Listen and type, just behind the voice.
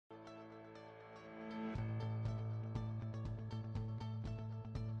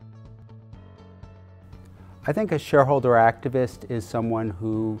I think a shareholder activist is someone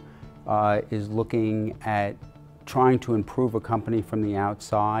who is looking at trying to improve a company from the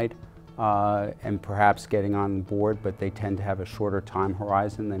outside and perhaps getting on board, but they tend to have a shorter time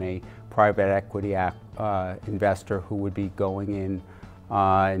horizon than a private equity investor who would be going in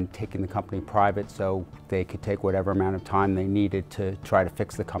and taking the company private so they could take whatever amount of time they needed to try to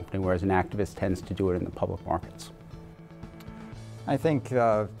fix the company, whereas an activist tends to do it in the public markets. I think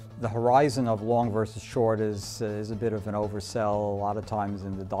the horizon of long versus short is a bit of an oversell a lot of times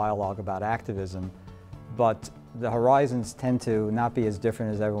in the dialogue about activism, but the horizons tend to not be as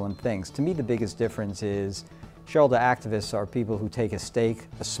different as everyone thinks. To me, the biggest difference is shareholder activists are people who take a stake,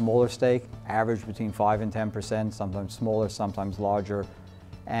 a smaller stake, average between 5 and 10%, sometimes smaller, sometimes larger,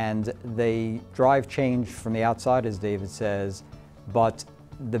 and they drive change from the outside, as David says, but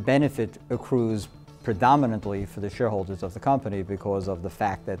the benefit accrues predominantly for the shareholders of the company because of the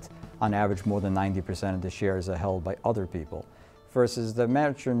fact that on average more than 90% of the shares are held by other people. Versus the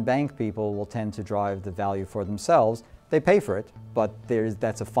merchant bank people will tend to drive the value for themselves. They pay for it, but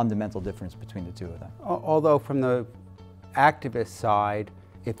that's a fundamental difference between the two of them. Although from the activist side,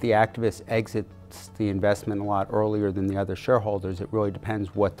 if the activist exits the investment a lot earlier than the other shareholders, it really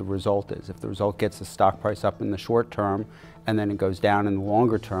depends what the result is. If the result gets the stock price up in the short term and then it goes down in the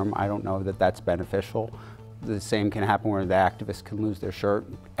longer term, I don't know that that's beneficial. The same can happen where the activists can lose their shirt,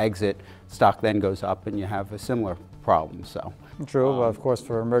 exit, stock then goes up, and you have a similar problem. So true. Of course,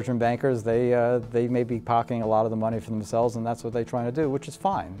 for merchant bankers, they may be pocketing a lot of the money for themselves, and that's what they're trying to do, which is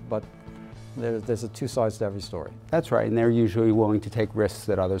fine. But there's two sides to every story. That's right, and they're usually willing to take risks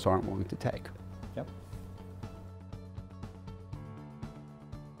that others aren't willing to take. Yep.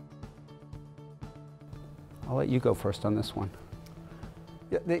 I'll let you go first on this one.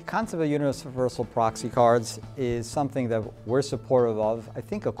 Yeah, the concept of Universal Proxy Cards is something that we're supportive of. I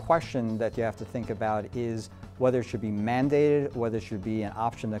think a question that you have to think about is whether it should be mandated, whether it should be an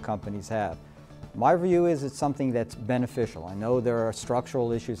option that companies have. My view is it's something that's beneficial. I know there are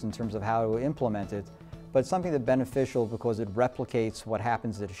structural issues in terms of how to implement it, but it's something that's beneficial because it replicates what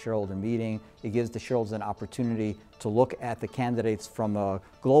happens at a shareholder meeting. It gives the shareholders an opportunity to look at the candidates from a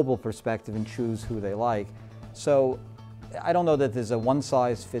global perspective and choose who they like. So I don't know that there's a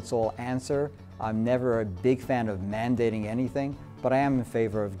one-size-fits-all answer. I'm never a big fan of mandating anything, but I am in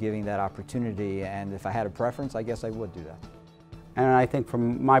favor of giving that opportunity, and if I had a preference, I guess I would do that. And I think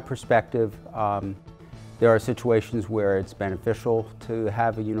from my perspective, there are situations where it's beneficial to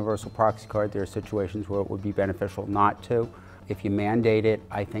have a universal proxy card. There are situations where it would be beneficial not to. If you mandate it,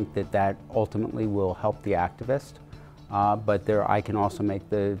 I think that ultimately will help the activist. But I can also make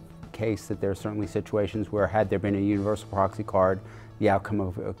the case that there are certainly situations where had there been a universal proxy card, the outcome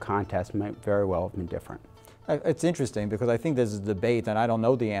of a contest might very well have been different. It's interesting because I think there's a debate, and I don't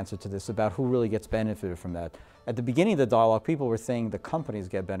know the answer to this, about who really gets benefited from that. At the beginning of the dialogue, people were saying the companies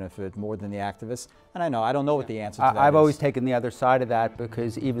get benefit more than the activists, and I don't know what the answer to that is. I've always taken the other side of that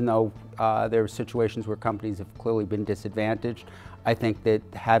because even though there are situations where companies have clearly been disadvantaged, I think that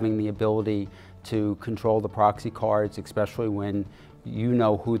having the ability to control the proxy cards, especially when you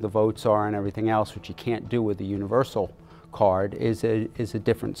know who the votes are and everything else, which you can't do with the universal card, is a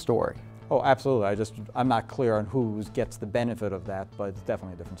different story. Oh, absolutely. I'm not clear on who gets the benefit of that, but it's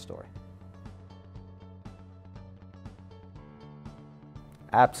definitely a different story.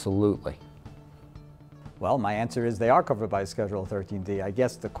 Absolutely. Well, my answer is they are covered by Schedule 13D. I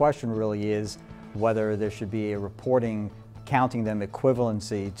guess the question really is whether there should be a reporting counting them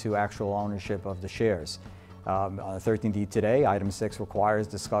equivalency to actual ownership of the shares. On 13D today, Item 6 requires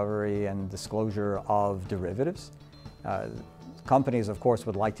discovery and disclosure of derivatives. Companies, of course,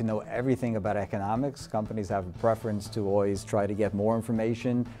 would like to know everything about economics. Companies have a preference to always try to get more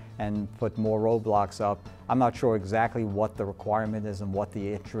information and put more roadblocks up. I'm not sure exactly what the requirement is and what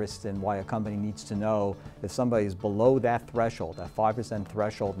the interest and why a company needs to know. If somebody is below that threshold, that 5%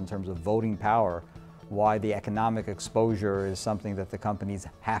 threshold in terms of voting power, why the economic exposure is something that the companies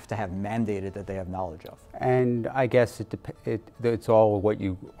have to have mandated that they have knowledge of. And I guess it's all what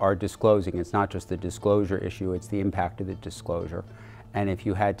you are disclosing. It's not just the disclosure issue, it's the impact of the disclosure. And if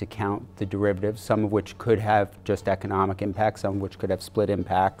you had to count the derivatives, some of which could have just economic impacts, some of which could have split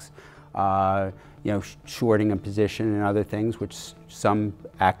impacts, shorting a position and other things, which some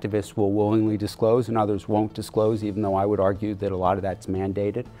activists will willingly disclose and others won't disclose, even though I would argue that a lot of that's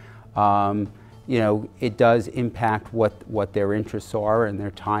mandated. It does impact what their interests are and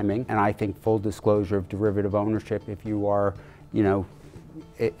their timing. And I think full disclosure of derivative ownership, if you are,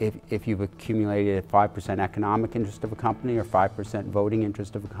 if you've accumulated a 5% economic interest of a company or 5% voting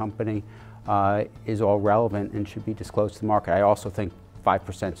interest of a company, is all relevant and should be disclosed to the market. I also think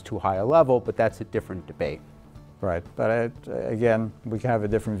 5% is too high a level, but that's a different debate. Right, but again, we can have a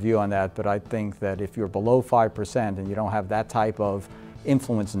different view on that, but I think that if you're below 5% and you don't have that type of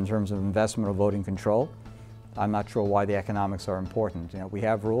influence in terms of investment or voting control, I'm not sure why the economics are important. You know, we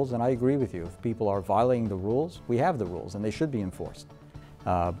have rules, and I agree with you. If people are violating the rules, we have the rules, and they should be enforced.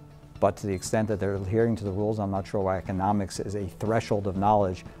 But to the extent that they're adhering to the rules, I'm not sure why economics is a threshold of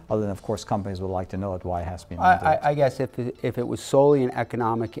knowledge, other than, of course, companies would like to know it, why it has to be mandated. I guess if it was solely an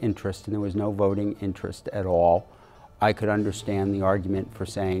economic interest and there was no voting interest at all, I could understand the argument for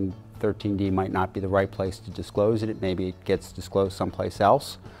saying 13D might not be the right place to disclose it. Maybe it gets disclosed someplace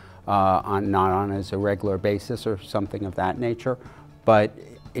else, not on as a regular basis or something of that nature. But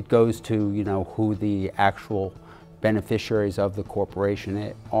it goes to, you know, who the actual beneficiaries of the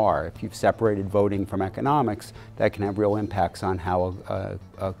corporation are. If you've separated voting from economics, that can have real impacts on how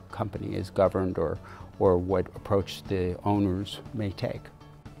a company is governed or what approach the owners may take.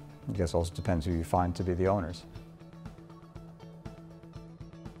 I guess it also depends who you find to be the owners.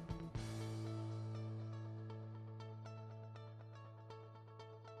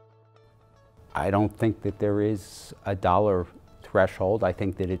 I don't think that there is a dollar threshold. I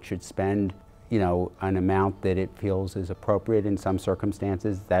think that it should spend, you know, an amount that it feels is appropriate. In some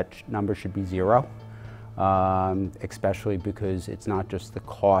circumstances, that number should be zero, especially because it's not just the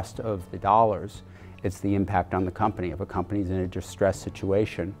cost of the dollars, it's the impact on the company. If a company's in a distressed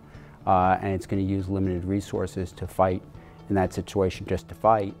situation and it's going to use limited resources to fight in that situation just to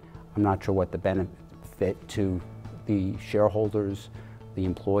fight, I'm not sure what the benefit to the shareholders, the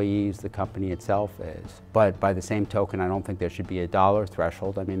employees, the company itself is. But by the same token, I don't think there should be a dollar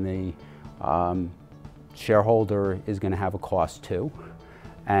threshold. I mean, the shareholder is going to have a cost too,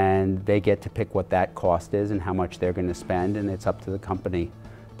 and they get to pick what that cost is and how much they're going to spend, and it's up to the company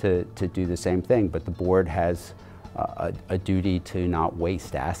to do the same thing. But the board has a duty to not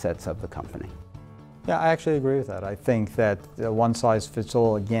waste assets of the company. Yeah, I actually agree with that. I think that one size fits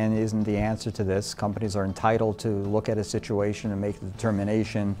all, again, isn't the answer to this. Companies are entitled to look at a situation and make the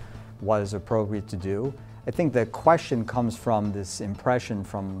determination what is appropriate to do. I think the question comes from this impression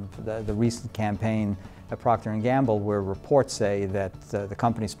from the recent campaign at Procter & Gamble, where reports say that the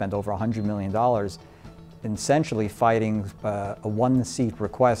company spent over $100 million essentially fighting a one-seat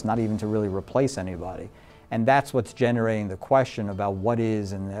request, not even to really replace anybody. And that's what's generating the question about what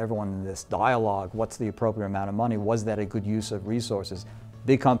is, and everyone in this dialogue, what's the appropriate amount of money? Was that a good use of resources?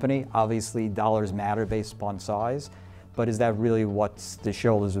 Big company, obviously dollars matter based upon size, but is that really what the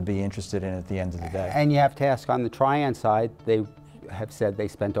shareholders would be interested in at the end of the day? And you have to ask, on the Trian side, they have said they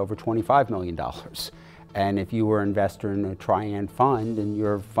spent over $25 million. And if you were an investor in a Trian fund and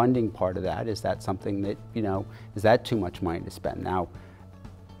you're funding part of that, is that something that, you know, is that too much money to spend? Now,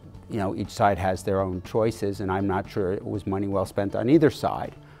 you know, each side has their own choices, and I'm not sure it was money well spent on either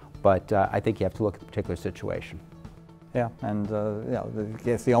side, but I think you have to look at the particular situation. Yeah, and you know, I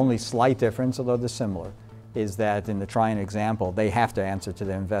guess the only slight difference, although they're similar, is that in the Trian example, they have to answer to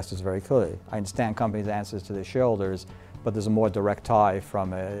their investors very clearly. I understand companies' answers to their shareholders, but there's a more direct tie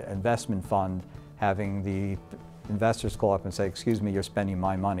from an investment fund having the investors call up and say, excuse me, you're spending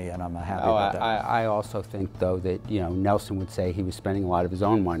my money, and I'm not happy about that. I also think, though, that, you know, Nelson would say he was spending a lot of his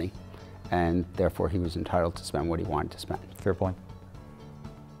own money, and therefore he was entitled to spend what he wanted to spend. Fair point.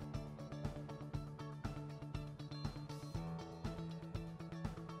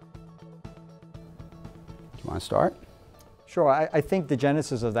 Do you want to start? Sure. I think the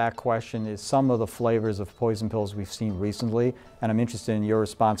genesis of that question is some of the flavors of poison pills we've seen recently, and I'm interested in your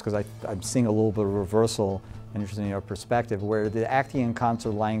response because I'm seeing a little bit of reversal, interested in your perspective, where the acting in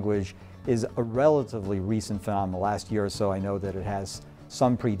concert language is a relatively recent phenomenon. The last year or so, I know that it has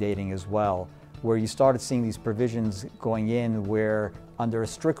some predating as well, where you started seeing these provisions going in where, under a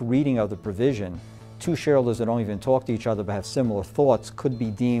strict reading of the provision, two shareholders that don't even talk to each other but have similar thoughts could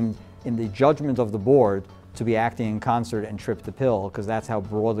be deemed, in the judgment of the board, to be acting in concert and trip the pill, because that's how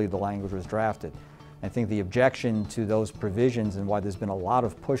broadly the language was drafted. I think the objection to those provisions and why there's been a lot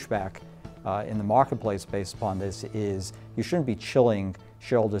of pushback in the marketplace based upon this is you shouldn't be chilling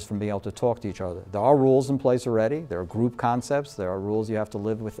shareholders from being able to talk to each other. There are rules in place already. There are group concepts. There are rules you have to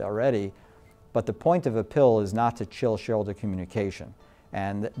live with already. But the point of a pill is not to chill shareholder communication.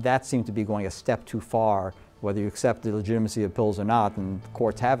 And that seemed to be going a step too far, whether you accept the legitimacy of pills or not, and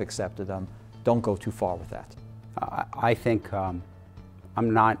courts have accepted them. Don't go too far with that. I think I'm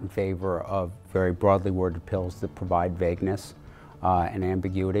not in favor of very broadly worded pills that provide vagueness and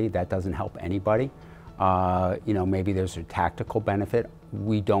ambiguity. That doesn't help anybody. You know, maybe there's a tactical benefit.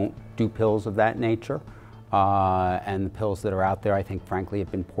 We don't do pills of that nature. And the pills that are out there, I think, frankly,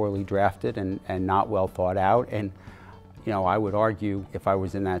 have been poorly drafted and not well thought out. And, I would argue, if I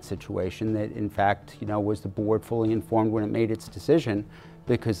was in that situation, that in fact, was the board fully informed when it made its decision,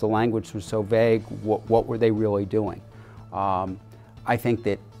 because the language was so vague. What were they really doing? I think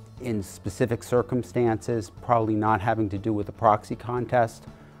that in specific circumstances, probably not having to do with a proxy contest,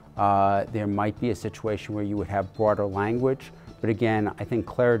 there might be a situation where you would have broader language. But again, I think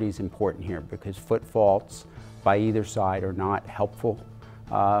clarity is important here, because foot faults by either side are not helpful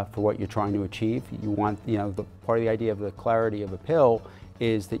for what you're trying to achieve. You want, the part of the idea of the clarity of a pill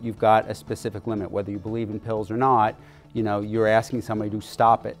is that you've got a specific limit. Whether you believe in pills or not, you're asking somebody to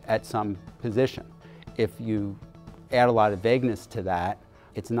stop it at some position. If you add a lot of vagueness to that,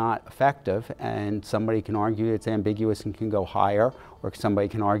 it's not effective, and somebody can argue it's ambiguous and can go higher, or somebody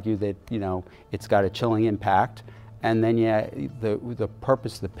can argue that, it's got a chilling impact, and then, the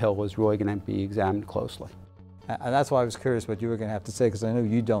purpose of the pill is really going to be examined closely. And that's why I was curious what you were going to have to say, because I know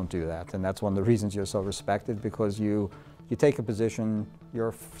you don't do that, and that's one of the reasons you're so respected, because you take a position,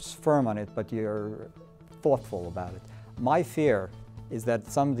 you're firm on it, but you're thoughtful about it. My fear is that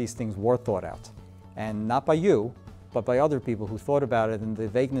some of these things were thought out, and not by you, but by other people who thought about it, and the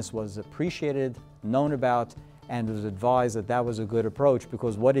vagueness was appreciated, known about, and it was advised that that was a good approach,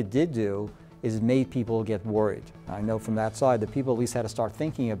 because what it did do is it made people get worried. I know from that side that people at least had to start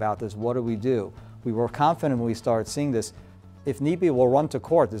thinking about this. What do we do? We were confident when we started seeing this. If need be, we'll run to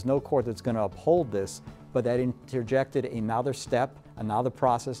court. There's no court that's going to uphold this, but that interjected another step, another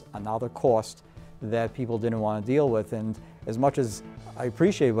process, another cost that people didn't want to deal with. And as much as I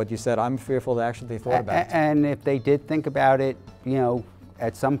appreciate what you said, I'm fearful that actually they thought about it. And if they did think about it,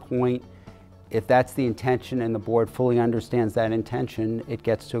 at some point, if that's the intention and the board fully understands that intention, it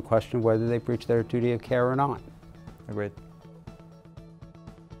gets to a question of whether they breach their duty of care or not. Agreed.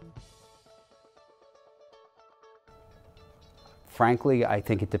 Frankly, I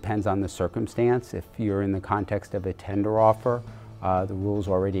think it depends on the circumstance. If you're in the context of a tender offer, the rules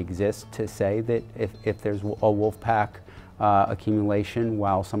already exist to say that if there's a wolf pack accumulation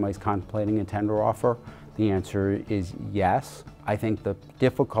while somebody's contemplating a tender offer, the answer is yes. I think the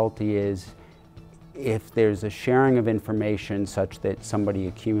difficulty is if there's a sharing of information such that somebody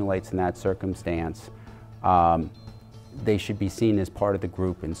accumulates in that circumstance, they should be seen as part of the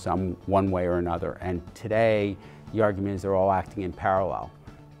group in one way or another. And today, the argument is they're all acting in parallel.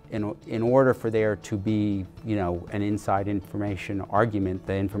 In order for there to be, an inside information argument,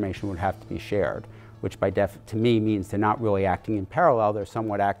 the information would have to be shared, which to me means they're not really acting in parallel, they're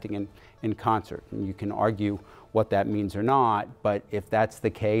somewhat acting in concert. And you can argue what that means or not, but if that's the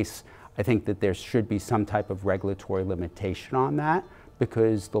case, I think that there should be some type of regulatory limitation on that,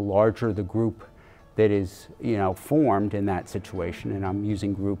 because the larger the group that is, formed in that situation, and I'm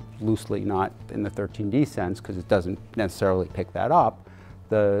using group loosely, not in the 13D sense, because it doesn't necessarily pick that up,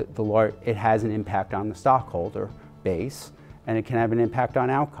 it has an impact on the stockholder base, and it can have an impact on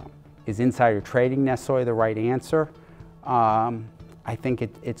outcome. Is insider trading necessarily the right answer? I think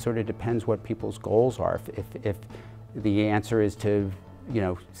it sort of depends what people's goals are. If the answer is to,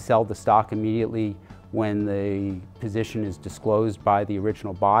 sell the stock immediately when the position is disclosed by the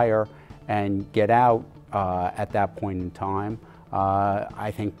original buyer and get out at that point in time,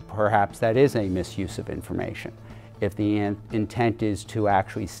 I think perhaps that is a misuse of information. If the intent is to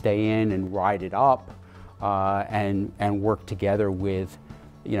actually stay in and ride it up and work together with,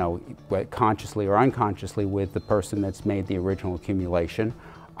 consciously or unconsciously with the person that's made the original accumulation,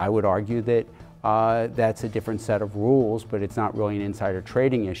 I would argue that that's a different set of rules, but it's not really an insider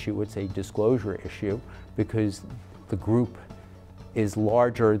trading issue, it's a disclosure issue, because the group is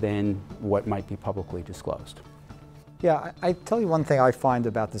larger than what might be publicly disclosed. Yeah, I tell you one thing I find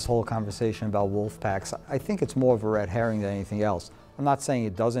about this whole conversation about wolf packs. I think it's more of a red herring than anything else. I'm not saying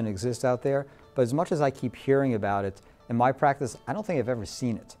it doesn't exist out there, but as much as I keep hearing about it, in my practice, I don't think I've ever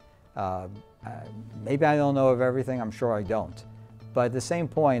seen it. Maybe I don't know of everything, I'm sure I don't. But at the same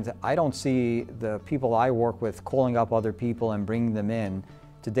point, I don't see the people I work with calling up other people and bringing them in.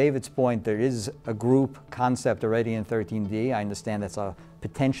 To David's point, there is a group concept already in 13D. I understand that's a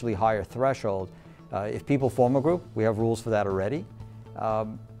potentially higher threshold. If people form a group, we have rules for that already.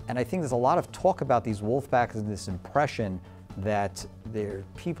 And I think there's a lot of talk about these wolf packs and this impression that there are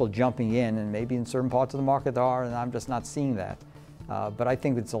people jumping in, and maybe in certain parts of the market there are, and I'm just not seeing that. But I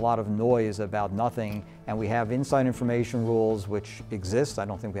think it's a lot of noise about nothing, and we have inside information rules which exist. I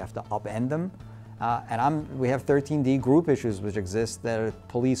don't think we have to upend them. We have 13D group issues which exist that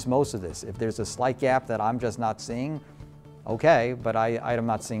police most of this. If there's a slight gap that I'm just not seeing, okay, but I'm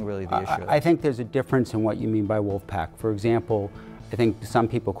not seeing really the issue. I think there's a difference in what you mean by wolf pack. For example, I think some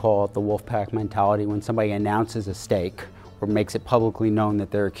people call it the wolf pack mentality when somebody announces a stake or makes it publicly known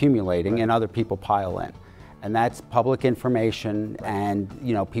that they're accumulating, right, and other people pile in. And that's public information, and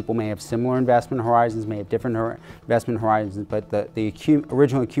people may have similar investment horizons, may have different investment horizons, but the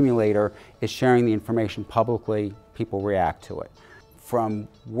original accumulator is sharing the information publicly. People react to it. From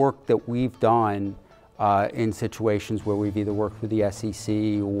work that we've done in situations where we've either worked with the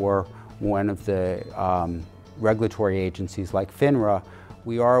SEC or one of the regulatory agencies like FINRA,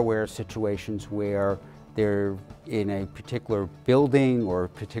 we are aware of situations where they're in a particular building or a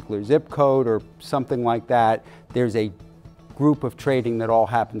particular zip code or something like that, there's a group of trading that all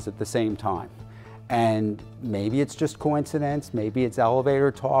happens at the same time. And maybe it's just coincidence, maybe it's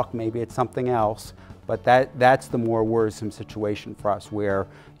elevator talk, maybe it's something else, but that's the more worrisome situation for us, where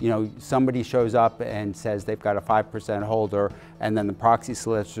somebody shows up and says they've got a 5% holder, and then the proxy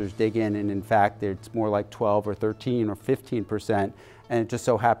solicitors dig in and in fact it's more like 12 or 13 or 15%. And it just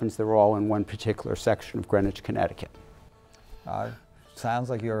so happens they're all in one particular section of Greenwich, Connecticut. Sounds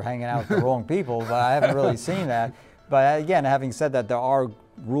like you're hanging out with the wrong people, but I haven't really seen that. But again, having said that, there are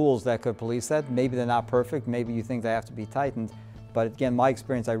rules that could police that. Maybe they're not perfect, maybe you think they have to be tightened. But again, my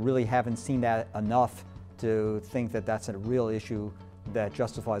experience, I really haven't seen that enough to think that that's a real issue that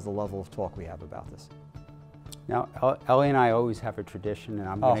justifies the level of talk we have about this. Now, Ellie and I always have a tradition, and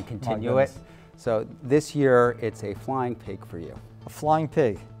I'm going to continue it. So this year, it's a flying pig for you. A flying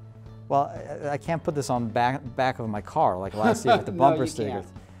pig. Well, I can't put this on back of my car like last year with the bumper stickers.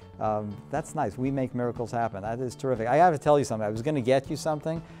 That's nice. We make miracles happen. That is terrific. I have to tell you something. I was going to get you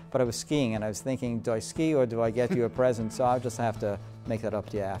something, but I was skiing, and I was thinking, do I ski or do I get you a present? So I'll just have to make that up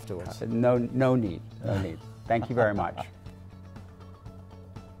to you afterwards. No need. No need. Thank you very much.